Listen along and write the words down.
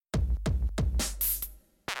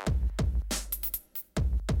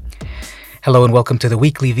Hello and welcome to the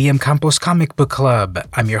weekly vmcampos Comic Book Club.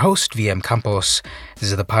 I'm your host, vmcampos. This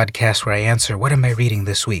is the podcast where I answer, what am I reading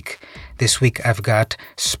this week? This week I've got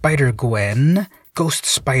Spider-Gwen, Ghost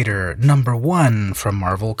Spider, #1 from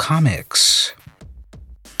Marvel Comics.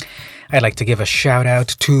 I'd like to give a shout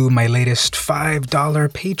out to my latest $5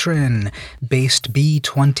 patron,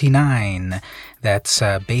 BasedB29. That's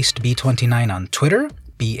BasedB29 on Twitter.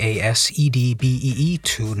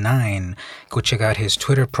 BASEDBEE29. Go check out his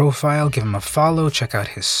Twitter profile, give him a follow, check out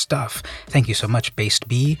his stuff. Thank you so much,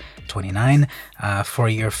 BasedB29, for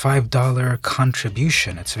your $5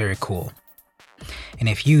 contribution. It's very cool. And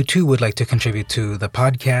if you too would like to contribute to the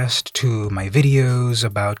podcast, to my videos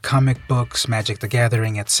about comic books, Magic the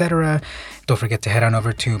Gathering, etc., don't forget to head on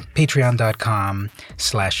over to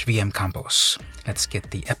patreon.com/vmcampos. Let's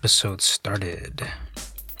get the episode started.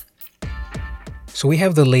 So we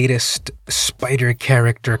have the latest Spider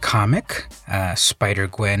character comic,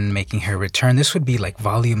 Spider-Gwen making her return. This would be like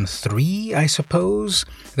Volume 3, I suppose.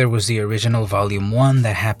 There was the original Volume 1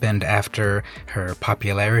 that happened after her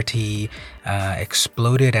popularity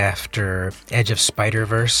exploded after Edge of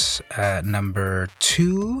Spider-Verse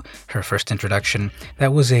 #2, her first introduction.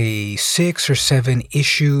 That was a 6 or 7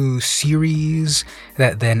 issue series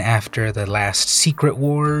that then after the last Secret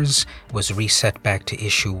Wars was reset back to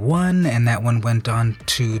issue 1, and that one went on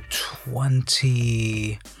to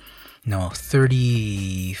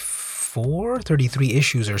 33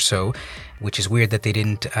 issues or so, which is weird that they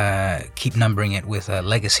didn't keep numbering it with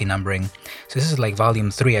legacy numbering. So this is like Volume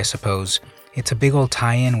 3, I suppose. It's a big old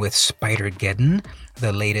tie-in with Spider-Geddon,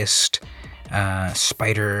 the latest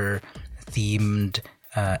spider-themed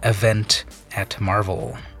event at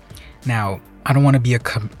Marvel. Now, I don't want to be a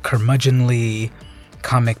curmudgeonly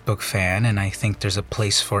comic book fan, and I think there's a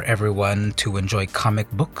place for everyone to enjoy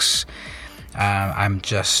comic books. I'm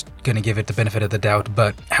just going to give it the benefit of the doubt,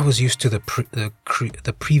 but I was used to the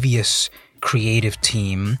previous creative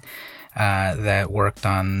team that worked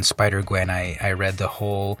on Spider-Gwen. I read the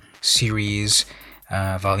whole series,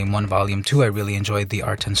 Volume 1, Volume 2. I really enjoyed the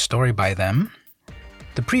art and story by them.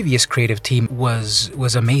 The previous creative team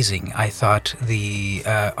was amazing. I thought the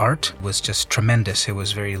art was just tremendous. It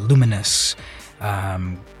was very luminous,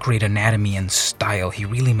 great anatomy and style. He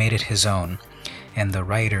really made it his own. And the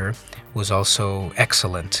writer was also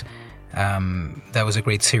excellent. That was a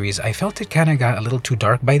great series. I felt it kind of got a little too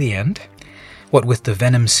dark by the end. What with the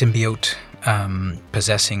Venom symbiote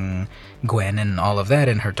possessing Gwen and all of that,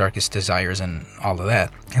 and her darkest desires and all of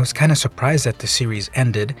that. I was kind of surprised that the series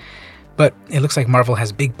ended, but it looks like Marvel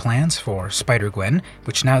has big plans for Spider-Gwen,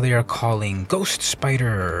 which now they are calling Ghost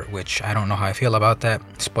Spider, which I don't know how I feel about that.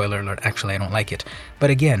 Spoiler alert, actually I don't like it.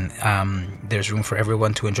 But again, there's room for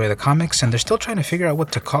everyone to enjoy the comics, and they're still trying to figure out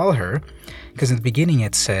what to call her, because in the beginning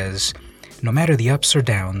it says, no matter the ups or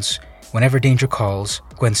downs, whenever danger calls,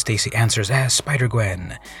 Gwen Stacy answers as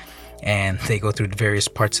Spider-Gwen. And they go through various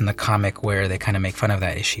parts in the comic where they kind of make fun of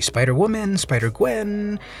that. Is she Spider-Woman,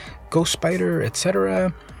 Spider-Gwen, Ghost Spider,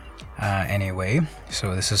 etc.? Anyway,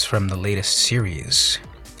 so this is from the latest series.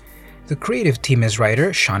 The creative team is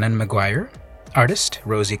writer Shannon McGuire, artist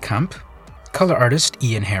Rosie Camp, color artist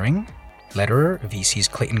Ian Herring, letterer VC's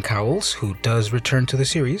Clayton Cowles, who does return to the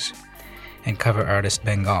series, and cover artist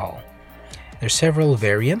Bengal. There's several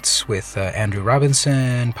variants with Andrew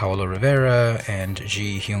Robinson, Paolo Rivera, and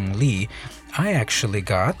Ji Hyung Lee. I actually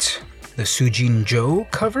got the Sujin Jo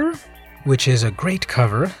cover, which is a great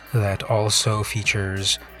cover that also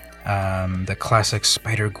features the classic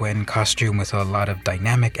Spider-Gwen costume with a lot of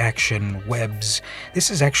dynamic action, webs.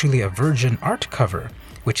 This is actually a Virgin art cover,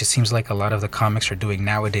 which it seems like a lot of the comics are doing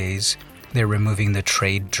nowadays. They're removing the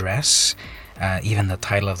trade dress, even the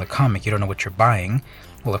title of the comic. You don't know what you're buying.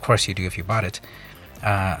 Well, of course you do if you bought it.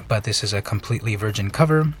 But this is a completely virgin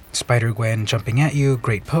cover. Spider-Gwen jumping at you,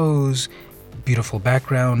 great pose, beautiful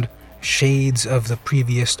background, shades of the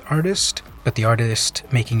previous artist, but the artist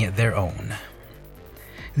making it their own.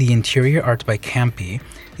 The interior art by Campy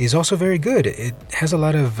is also very good. It has a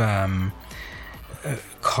lot of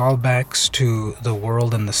callbacks to the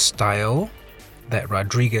world and the style that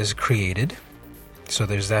Rodriguez created. So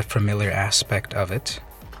there's that familiar aspect of it.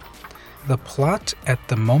 The plot at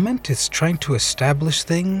the moment is trying to establish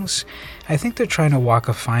things. I think they're trying to walk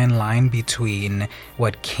a fine line between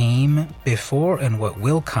what came before and what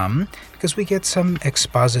will come, because we get some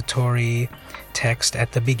expository text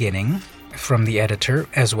at the beginning from the editor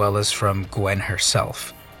as well as from Gwen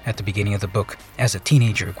herself. At the beginning of the book, as a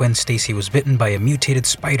teenager, Gwen Stacy was bitten by a mutated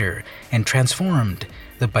spider and transformed.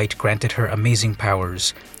 The bite granted her amazing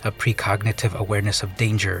powers, a precognitive awareness of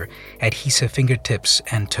danger, adhesive fingertips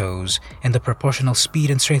and toes, and the proportional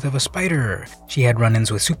speed and strength of a spider. She had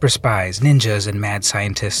run-ins with super spies, ninjas, and mad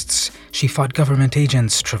scientists. She fought government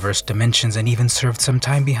agents, traversed dimensions, and even served some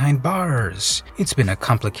time behind bars. It's been a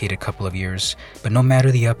complicated couple of years, but no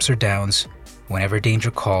matter the ups or downs, whenever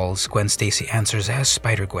danger calls, Gwen Stacy answers as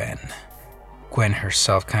Spider-Gwen. Gwen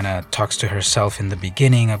herself kind of talks to herself in the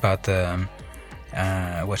beginning about the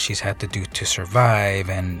what she's had to do to survive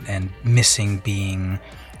and missing being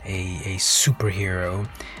a superhero.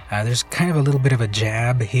 There's kind of a little bit of a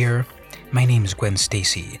jab here. My name is Gwen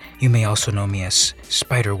Stacy. You may also know me as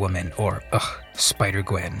Spider-Woman or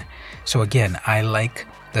Spider-Gwen. So again, I like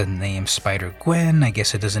the name Spider-Gwen. I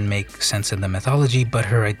guess it doesn't make sense in the mythology, but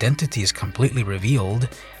her identity is completely revealed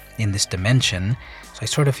in this dimension. So I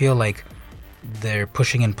sort of feel like they're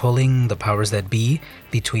pushing and pulling the powers that be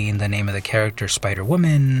between the name of the character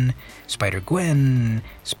Spider-Woman, Spider-Gwen,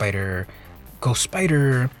 Spider-Ghost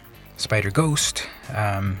Spider, Spider-Ghost.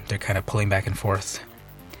 They're kind of pulling back and forth.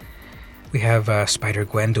 We have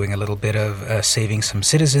Spider-Gwen doing a little bit of saving some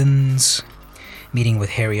citizens, meeting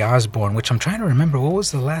with Harry Osborn, which I'm trying to remember. What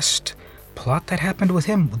was the last plot that happened with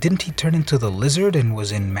him? Didn't he turn into the lizard and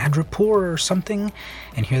was in Madripoor or something?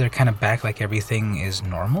 And here they're kind of back like everything is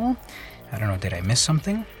normal. I don't know, did I miss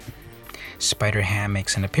something? Spider-Ham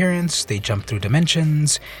makes an appearance. They jump through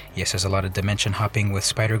dimensions. Yes, there's a lot of dimension hopping with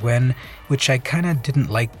Spider-Gwen, which I kind of didn't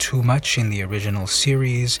like too much in the original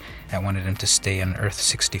series. I wanted him to stay on Earth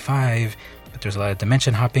 65, but there's a lot of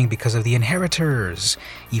dimension hopping because of the Inheritors,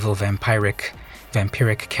 evil vampiric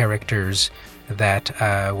characters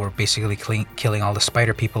that were basically killing all the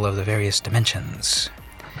spider people of the various dimensions.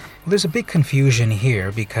 Well, there's a big confusion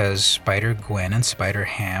here because Spider-Gwen and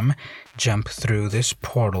Spider-Ham jump through this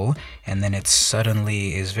portal, and then it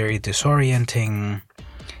suddenly is very disorienting.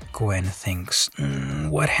 Gwen thinks,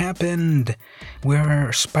 what happened? Where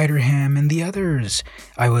are Spider-Ham and the others?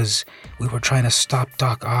 We were trying to stop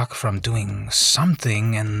Doc Ock from doing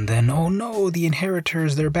something, and then, oh no, the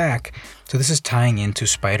Inheritors, they're back. So this is tying into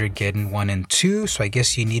Spider-Geddon 1 and 2, so I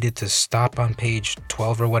guess you needed to stop on page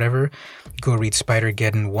 12 or whatever, go read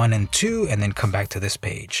Spider-Geddon 1 and 2, and then come back to this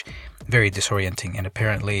page. Very disorienting, and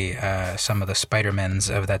apparently some of the Spider-Mens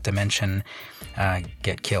of that dimension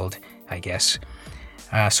get killed, I guess.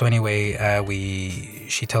 So anyway,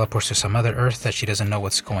 she teleports to some other Earth that she doesn't know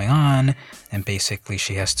what's going on, and basically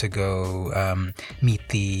she has to go meet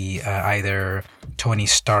the either Tony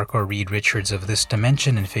Stark or Reed Richards of this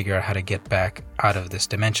dimension and figure out how to get back out of this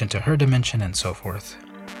dimension to her dimension and so forth.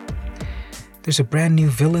 There's a brand new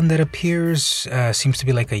villain that appears, seems to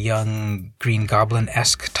be like a young Green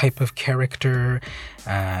Goblin-esque type of character.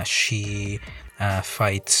 She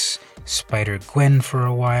fights Spider-Gwen for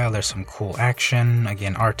a while. There's some cool action.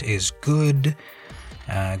 Again, art is good.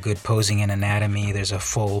 Good posing and anatomy. There's a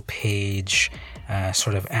full page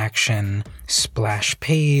sort of action splash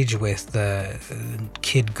page with the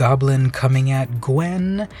Kid Goblin coming at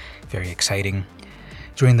Gwen. Very exciting.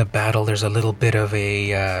 During the battle, there's a little bit of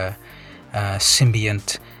a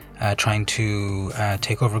symbiont trying to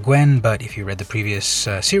take over Gwen, but if you read the previous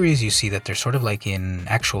series, you see that they're sort of like in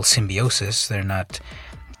actual symbiosis. They're not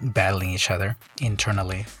battling each other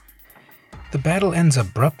internally. The battle ends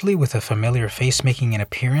abruptly with a familiar face making an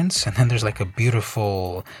appearance, and then there's like a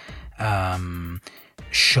beautiful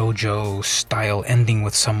shoujo style ending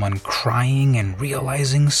with someone crying and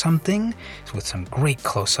realizing something, with some great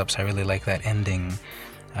close-ups. I really like that ending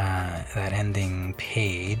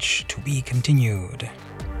page. To be continued.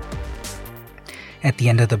 At the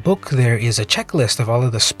end of the book, there is a checklist of all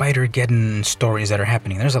of the Spider-Geddon stories that are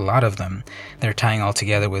happening. There's a lot of them. They're tying all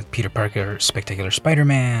together with Peter Parker, Spectacular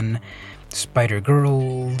Spider-Man,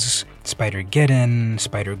 Spider-Girls, Spider-Geddon,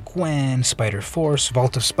 Spider-Gwen, Spider-Force,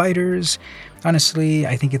 Vault of Spiders. Honestly,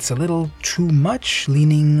 I think it's a little too much,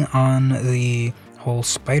 leaning on the whole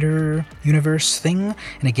Spider Universe thing.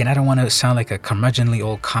 And again, I don't want to sound like a curmudgeonly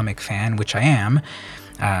old comic fan, which I am,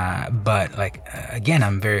 but like again,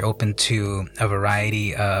 I'm very open to a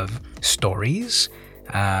variety of stories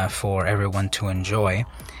for everyone to enjoy.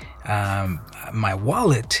 My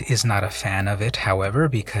wallet is not a fan of it, however,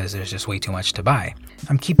 because there's just way too much to buy.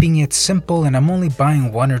 I'm keeping it simple, and I'm only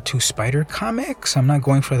buying 1 or 2 Spider comics. I'm not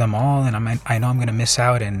going for them all, and I know I'm going to miss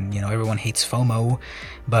out, and everyone hates FOMO,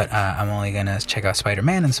 but I'm only going to check out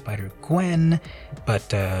Spider-Man and Spider-Gwen,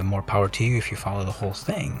 but more power to you if you follow the whole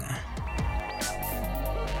thing.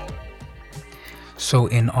 So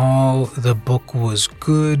in all, the book was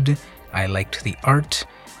good. I liked the art.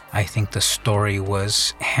 I think the story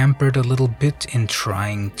was hampered a little bit in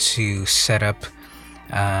trying to set up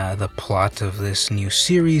the plot of this new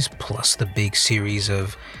series, plus the big series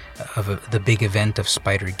of the big event of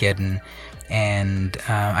Spider-Geddon. And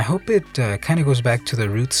I hope it kind of goes back to the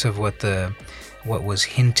roots of what was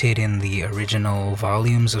hinted in the original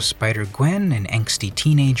volumes of Spider-Gwen, an angsty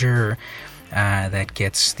teenager that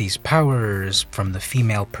gets these powers from the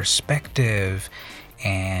female perspective,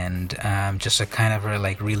 and just a kind of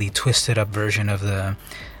a really twisted up version of the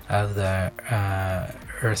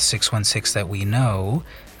Earth 616 that we know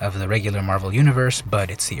of the regular Marvel Universe,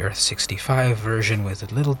 but it's the Earth 65 version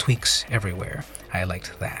with little tweaks everywhere. I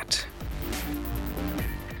liked that.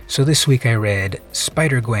 So this week I read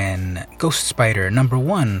Spider-Gwen, Ghost Spider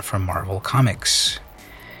 #1 from Marvel Comics.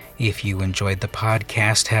 If you enjoyed the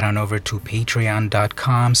podcast, head on over to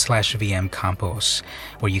patreon.com/vmcampos,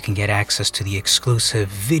 where you can get access to the exclusive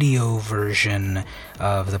video version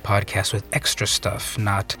of the podcast with extra stuff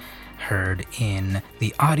not heard in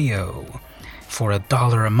the audio. For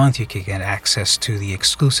 $1 a month, you can get access to the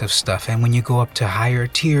exclusive stuff, and when you go up to higher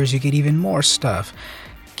tiers, you get even more stuff.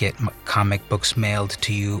 Get comic books mailed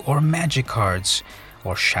to you, or magic cards,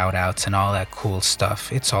 or shout-outs and all that cool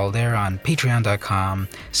stuff. It's all there on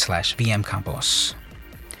patreon.com/vmcampos.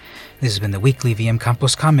 This has been the weekly VM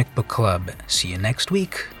Campos Comic Book Club. See you next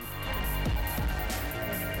week.